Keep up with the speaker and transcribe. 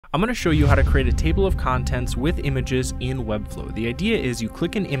I'm going to show you how to create a table of contents with images in Webflow. The idea is you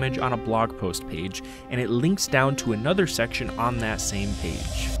click an image on a blog post page and it links down to another section on that same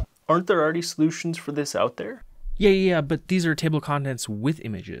page. Aren't there already solutions for this out there? Yeah, but these are table of contents with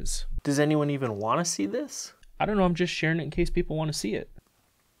images. Does anyone even want to see this? I don't know, I'm just sharing it in case people want to see it.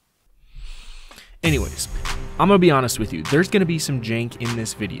 Anyways, I'm gonna be honest with you, there's gonna be some jank in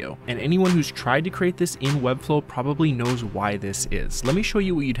this video, and anyone who's tried to create this in Webflow probably knows why this is. Let me show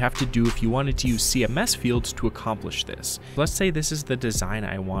you what you'd have to do if you wanted to use CMS fields to accomplish this. Let's say this is the design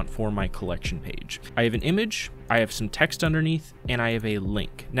I want for my collection page. I have an image, I have some text underneath, and I have a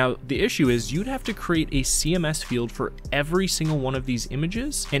link. Now, the issue is you'd have to create a CMS field for every single one of these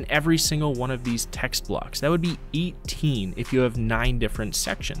images and every single one of these text blocks. That would be 18 if you have 9 different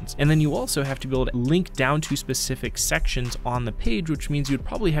sections. And then you also have to be able to link down to specific sections on the page, which means you'd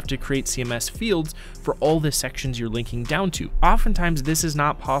probably have to create CMS fields for all the sections you're linking down to. Oftentimes, this is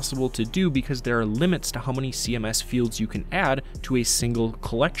not possible to do because there are limits to how many CMS fields you can add to a single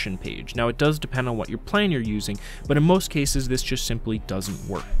collection page. Now, it does depend on what your plan you're using, but in most cases, this just simply doesn't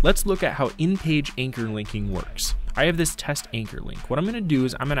work. Let's look at how in-page anchor linking works. I have this test anchor link. What I'm gonna do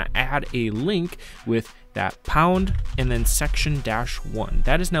is I'm gonna add a link with that pound and then section-1.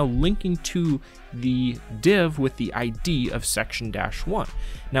 That is now linking to the div with the ID of section-1.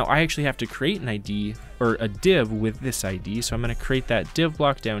 Now I actually have to create an ID or a div with this ID, so I'm going to create that div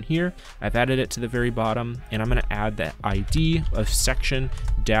block down here. I've added it to the very bottom, and I'm going to add that ID of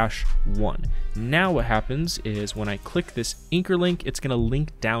section-1. Now what happens is when I click this anchor link, it's going to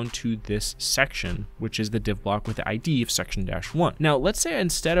link down to this section, which is the div block with the ID of section-1. Now let's say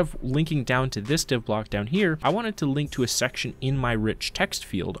instead of linking down to this div block down here, I wanted to link to a section in my rich text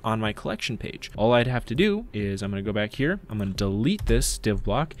field on my collection page. All I'd have to do is I'm going to go back here, I'm going to delete this div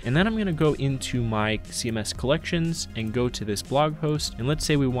block, and then I'm going to go into my CMS collections and go to this blog post, and let's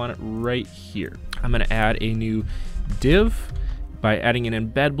say we want it right here. I'm going to add a new div by adding an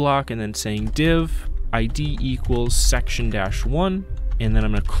embed block and then saying div ID equals section-1, and then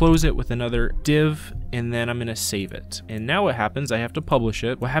I'm going to close it with another div, and then I'm going to save it. And now what happens, I have to publish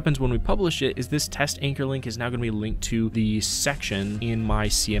it. What happens when we publish it is this test anchor link is now going to be linked to the section in my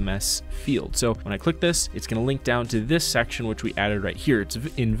CMS field. So when I click this, it's going to link down to this section, which we added right here. It's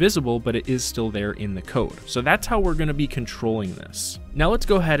invisible, but it is still there in the code. So that's how we're going to be controlling this. Now let's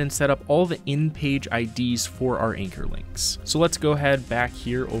go ahead and set up all the in-page IDs for our anchor links. So let's go ahead back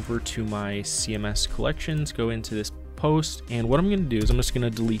here over to my CMS collections, go into this post, and what I'm going to do is I'm just going to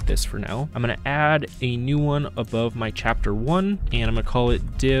delete this for now. I'm going to add a new one above my chapter 1, and I'm going to call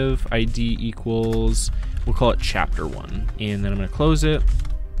it div ID equals, we'll call it chapter 1, and then I'm going to close it,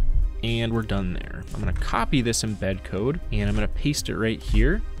 and we're done there. I'm going to copy this embed code, and I'm going to paste it right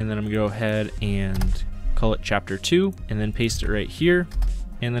here, and then I'm going to go ahead and call it chapter 2, and then paste it right here,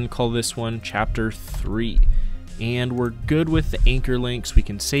 and then call this one chapter 3. And we're good with the anchor links. We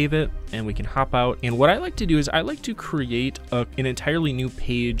can save it and we can hop out. And what I like to do is I like to create an entirely new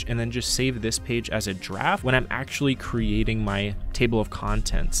page and then just save this page as a draft when I'm actually creating my table of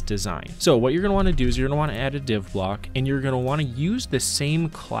contents design. So what you're going to want to do is you're going to want to add a div block, and you're going to want to use the same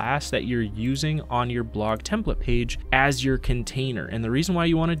class that you're using on your blog template page as your container. And the reason why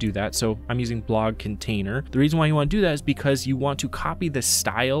you want to do that, so I'm using blog container. The reason why you want to do that is because you want to copy the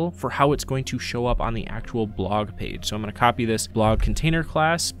style for how it's going to show up on the actual blog page. So I'm going to copy this blog container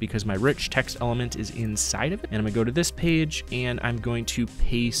class because my rich text element is inside of it, and I'm going to go to this page and I'm going to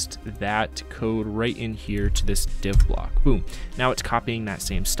paste that code right in here to this div block. Boom. Now it's copying that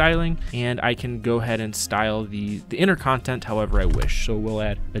same styling, and I can go ahead and style the inner content however I wish. So we'll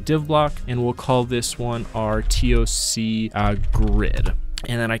add a div block and we'll call this one our TOC grid.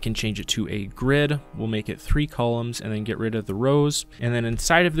 And then I can change it to a grid. We'll make it 3 columns and then get rid of the rows. And then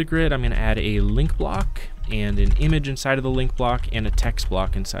inside of the grid, I'm going to add a link block and an image inside of the link block and a text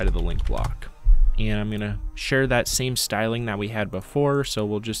block inside of the link block. And I'm going to share that same styling that we had before. So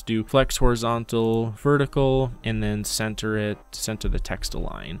we'll just do flex horizontal, vertical, and then center the text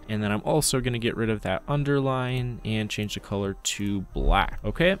align. And then I'm also going to get rid of that underline and change the color to black.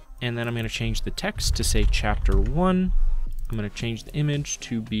 Okay. And then I'm going to change the text to say chapter 1. I'm going to change the image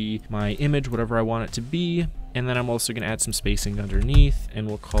to be my image, whatever I want it to be. And then I'm also going to add some spacing underneath, and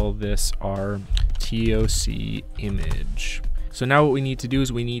we'll call this our TOC image. So now what we need to do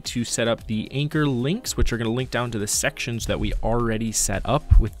is we need to set up the anchor links, which are going to link down to the sections that we already set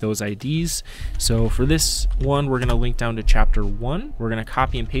up with those IDs. So for this one, we're going to link down to chapter 1. We're going to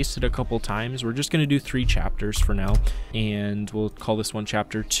copy and paste it a couple times. We're just going to do 3 chapters for now, and we'll call this one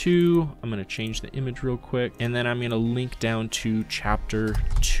chapter 2. I'm going to change the image real quick, and then I'm going to link down to chapter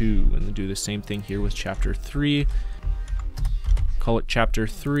 2 and then do the same thing here with chapter 3. call it chapter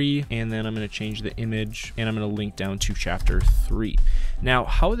 3, and then I'm going to change the image and I'm going to link down to chapter 3. Now,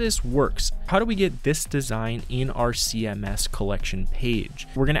 how this works, how do we get this design in our CMS collection page?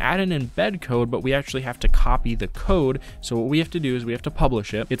 We're going to add an embed code, but we actually have to copy the code. So what we have to do is we have to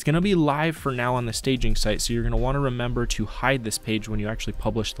publish it. It's going to be live for now on the staging site, so you're going to want to remember to hide this page when you actually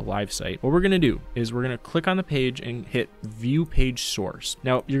publish the live site. What we're going to do is we're going to click on the page and hit view page source.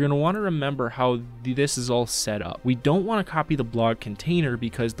 Now, you're going to want to remember how this is all set up. We don't want to copy the blog container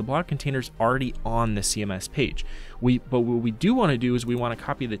because the blog container is already on the CMS page. But what we do want to do is we want to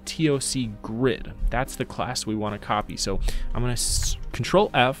copy the TOC grid. That's the class we want to copy. So I'm going to Control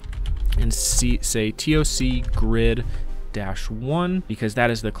F and say TOC grid -1 because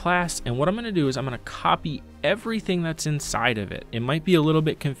that is the class. And what I'm going to do is I'm going to copy everything that's inside of it. It might be a little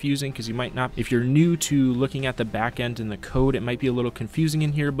bit confusing because you might not, if you're new to looking at the back end and the code, it might be a little confusing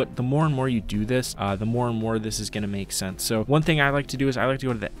in here, but the more and more you do this, the more and more this is going to make sense. So one thing I like to do is I like to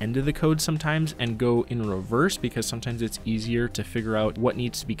go to the end of the code sometimes and go in reverse because sometimes it's easier to figure out what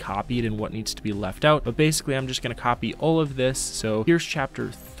needs to be copied and what needs to be left out. But basically I'm just going to copy all of this. So here's chapter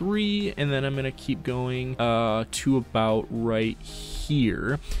 3, and then I'm going to keep going to about right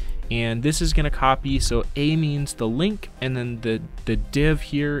here. And this is going to copy, so A means the link, and then the div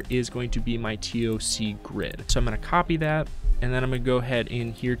here is going to be my TOC grid. So I'm going to copy that, and then I'm going to go ahead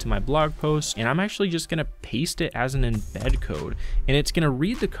in here to my blog post, and I'm actually just going to paste it as an embed code, and it's going to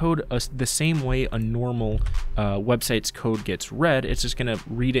read the code the same way a normal website's code gets read. It's just going to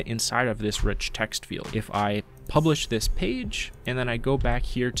read it inside of this rich text field. If I publish this page and then I go back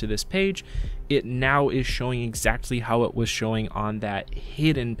here to this page, it now is showing exactly how it was showing on that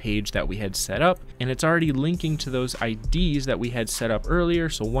hidden page that we had set up, and it's already linking to those IDs that we had set up earlier.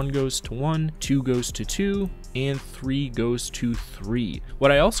 So 1 goes to 1, 2 goes to 2, and 3 goes to 3.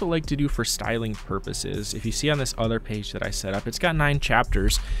 What I also like to do for styling purposes, if you see on this other page that I set up, it's got 9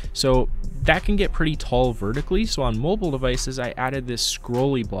 chapters, so that can get pretty tall vertically. So on mobile devices, I added this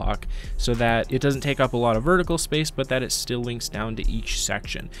scrolly block so that it doesn't take up a lot of vertical space, but that it still links down to each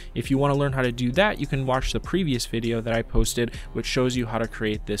section. If you want to learn how to do that, you can watch the previous video that I posted, which shows you how to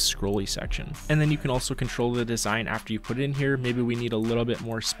create this scrolly section. And then you can also control the design after you put it in here. Maybe we need a little bit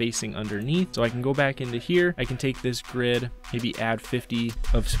more spacing underneath, so I can go back into here. I can take this grid, maybe add 50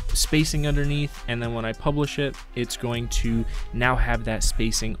 of spacing underneath, and then when I publish it, it's going to now have that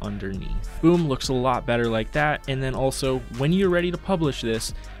spacing underneath. Boom, looks a lot better like that. And then also when you're ready to publish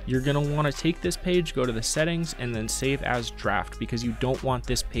this, you're going to want to take this page, go to the settings, and then save as draft, because you don't want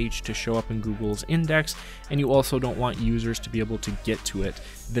this page to show up in Google's index, and you also don't want users to be able to get to it.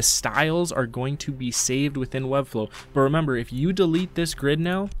 The styles are going to be saved within Webflow, but remember, if you delete this grid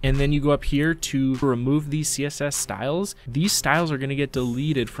now and then you go up here to remove these CSS styles, these styles are going to get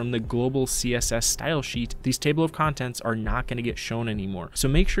deleted from the global CSS style sheet. These table of contents are not going to get shown anymore. So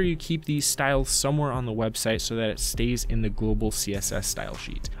make sure you keep these styles somewhere on the website so that it stays in the global CSS style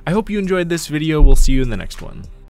sheet. I hope you enjoyed this video. We'll see you in the next one.